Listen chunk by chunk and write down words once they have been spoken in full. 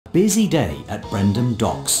busy day at Brendam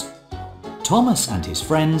Docks. Thomas and his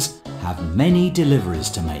friends have many deliveries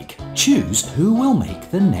to make. Choose who will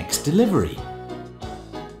make the next delivery.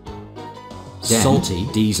 Salty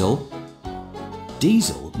Diesel.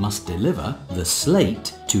 Diesel must deliver the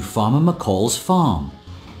slate to Farmer McCall's farm.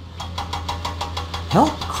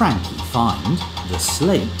 Help Cranky find the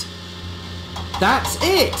slate. That's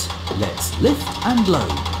it! Let's lift and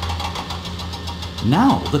load.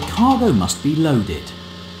 Now the cargo must be loaded.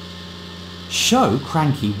 Show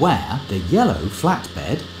Cranky where the yellow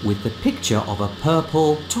flatbed with the picture of a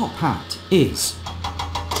purple top hat is.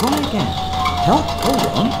 Try again. Help,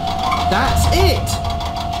 hold on. That's it!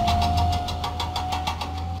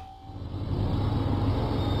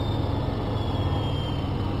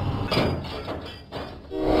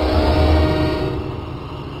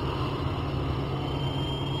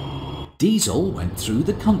 Diesel went through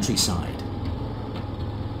the countryside.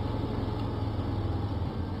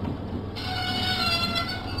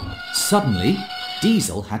 Suddenly,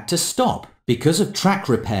 Diesel had to stop because of track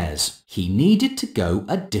repairs. He needed to go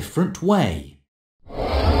a different way.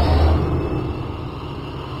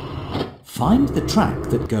 Find the track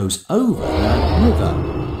that goes over the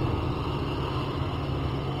river.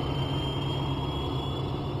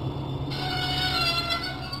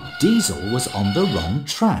 Diesel was on the wrong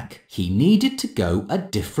track. He needed to go a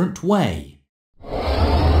different way.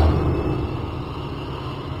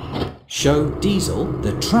 Show Diesel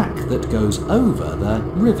the track that goes over the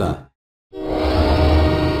river.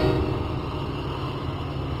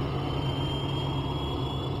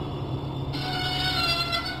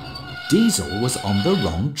 Diesel was on the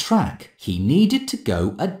wrong track. He needed to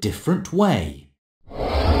go a different way.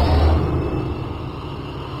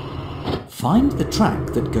 Find the track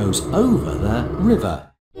that goes over the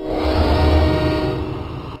river.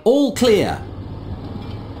 All clear!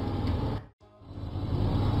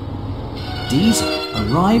 Diesel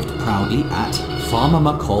arrived proudly at Farmer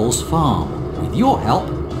McCall's farm. With your help,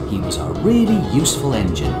 he was a really useful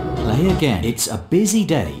engine. Play again. It's a busy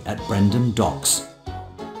day at Brendam Docks.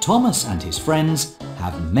 Thomas and his friends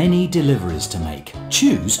have many deliveries to make.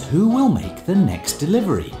 Choose who will make the next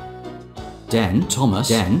delivery.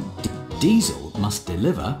 Diesel must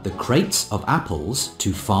deliver the crates of apples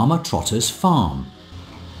to Farmer Trotter's farm.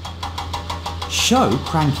 Show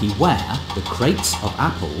Cranky where the crates of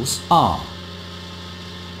apples are.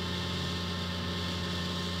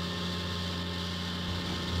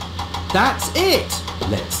 That's it!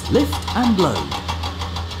 Let's lift and load.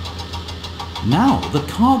 Now the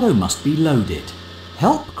cargo must be loaded.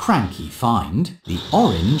 Help Cranky find the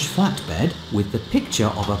orange flatbed with the picture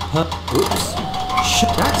of a Oops!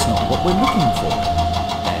 That's not what we're looking for.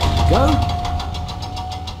 There you go.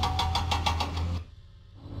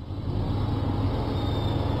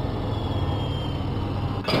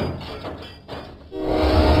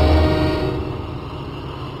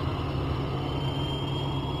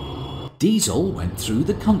 Diesel went through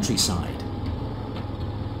the countryside.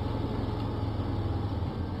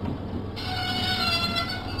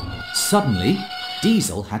 Suddenly,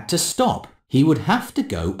 Diesel had to stop. He would have to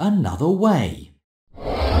go another way.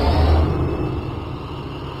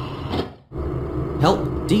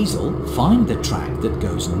 Help Diesel find the track that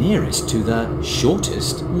goes nearest to the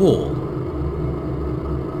shortest wall.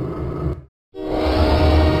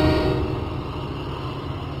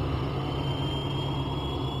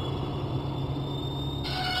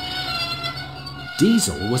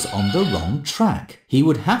 Diesel was on the wrong track. He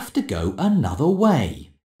would have to go another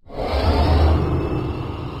way.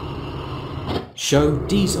 Show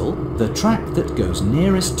Diesel the track that goes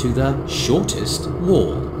nearest to the shortest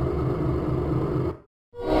wall.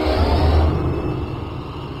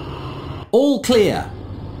 All clear!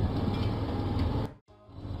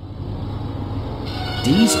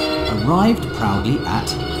 Diesel arrived proudly at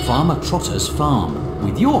Farmer Trotter's farm.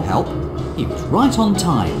 With your help, he was right on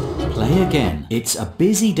time. Play again. It's a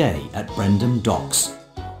busy day at Brendam Docks.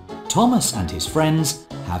 Thomas and his friends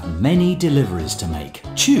have many deliveries to make.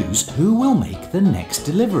 Choose who will make the next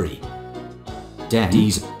delivery.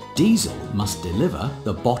 Diesel must deliver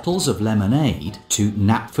the bottles of lemonade to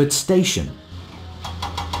Knapford Station.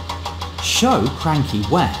 Show Cranky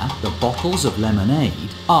where the bottles of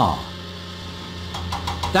lemonade are.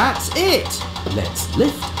 That's it! Let's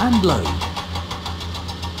lift and load.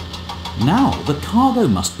 Now the cargo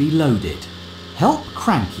must be loaded. Help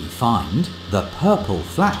Cranky find the purple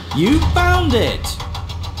flat. You found it!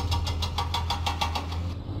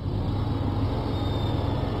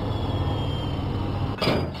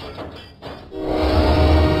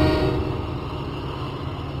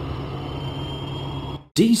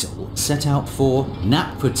 Diesel set out for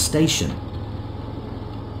Knapford Station.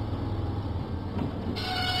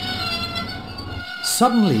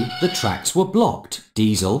 Suddenly, the tracks were blocked.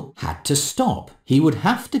 Diesel had to stop. He would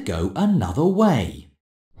have to go another way.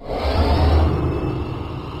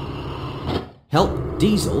 Help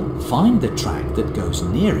Diesel find the track that goes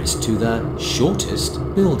nearest to the shortest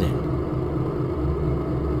building.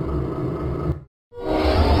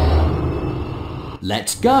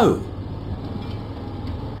 Let's go!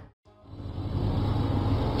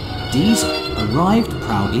 Diesel arrived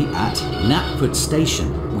proudly at Knapford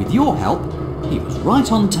Station. With your help, he was right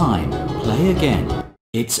on time. Play again.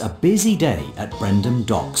 It's a busy day at Brendam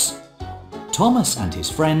Docks. Thomas and his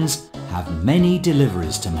friends have many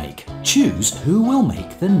deliveries to make. Choose who will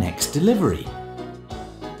make the next delivery.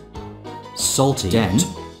 Salty Den.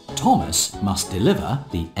 Thomas must deliver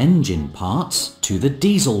the engine parts to the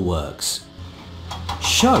diesel works.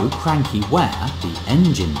 Show Cranky where the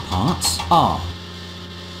engine parts are.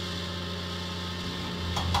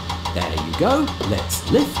 There you go. Let's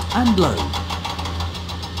lift and load.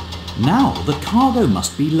 Now the cargo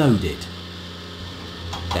must be loaded.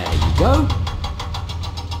 There you go.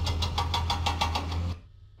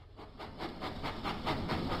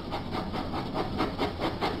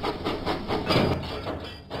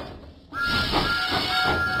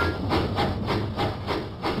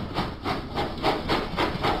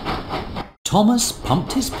 Thomas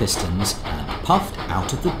pumped his pistons and puffed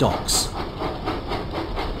out of the docks.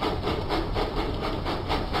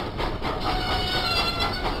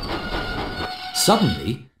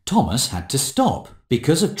 Suddenly, Thomas had to stop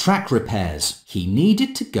because of track repairs. He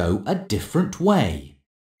needed to go a different way.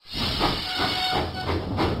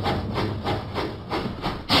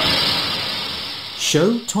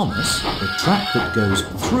 Show Thomas the track that goes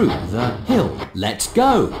through the hill. Let's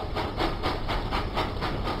go!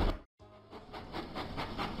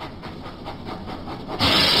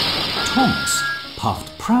 Thomas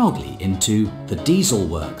puffed proudly into the diesel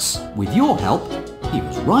works. With your help, he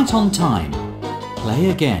was right on time.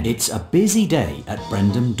 Play again. It's a busy day at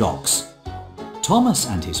Brendam Docks. Thomas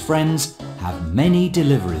and his friends have many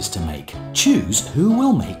deliveries to make. Choose who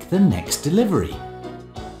will make the next delivery.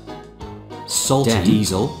 Salty Den.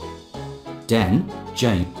 Diesel. Den.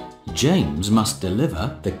 James. James must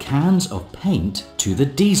deliver the cans of paint to the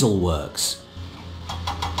diesel works.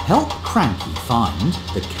 Help Cranky find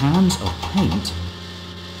the cans of paint.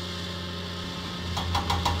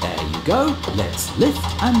 There you go. Let's lift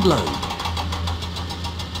and load.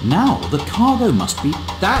 Now the cargo must be...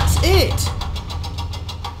 That's it!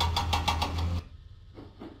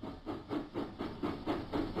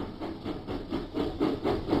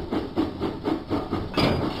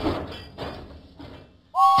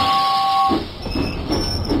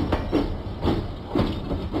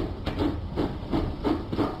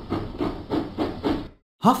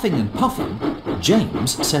 Huffing and puffing,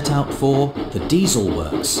 James set out for the diesel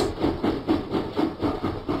works.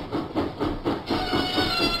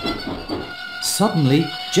 Suddenly,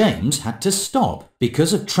 James had to stop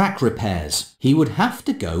because of track repairs. He would have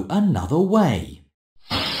to go another way.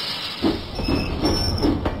 Find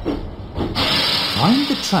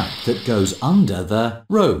the track that goes under the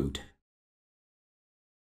road.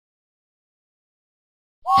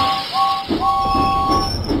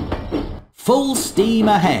 Full steam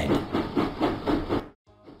ahead.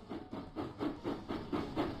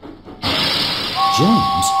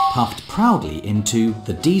 James puffed proudly into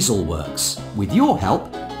the diesel works. With your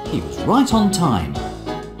help, he was right on time.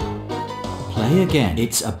 Play again.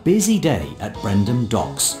 It's a busy day at Brendam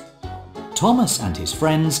Docks. Thomas and his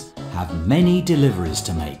friends have many deliveries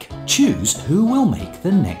to make. Choose who will make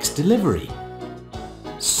the next delivery.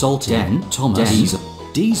 Salty Den. Thomas. Diesel.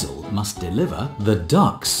 Diesel must deliver the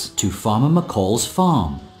ducks to Farmer McCall's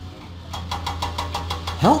farm.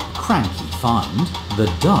 Help Cranky find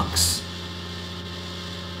the ducks.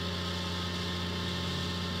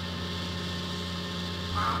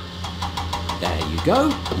 There you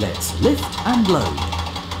go. Let's lift and load.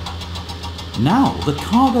 Now the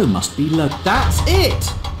cargo must be loaded. That's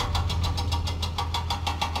it!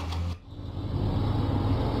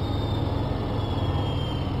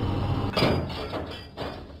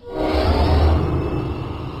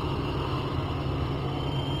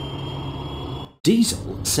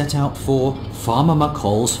 Diesel set out for Farmer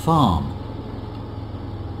McCall's farm.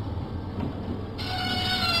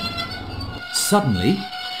 Suddenly,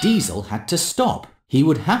 Diesel had to stop. He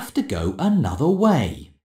would have to go another way.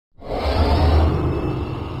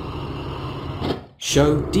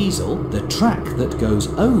 Show Diesel the track that goes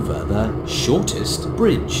over the shortest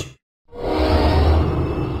bridge.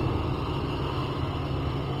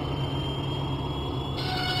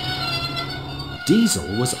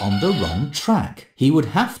 Diesel was on the wrong track. He would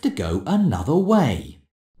have to go another way.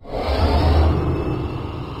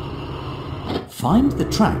 Find the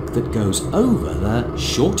track that goes over the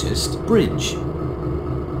shortest bridge.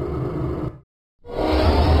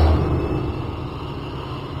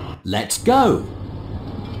 Let's go!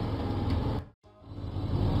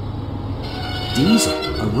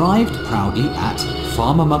 Diesel arrived proudly at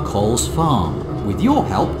Farmer McColl's farm. With your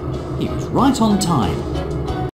help, he was right on time.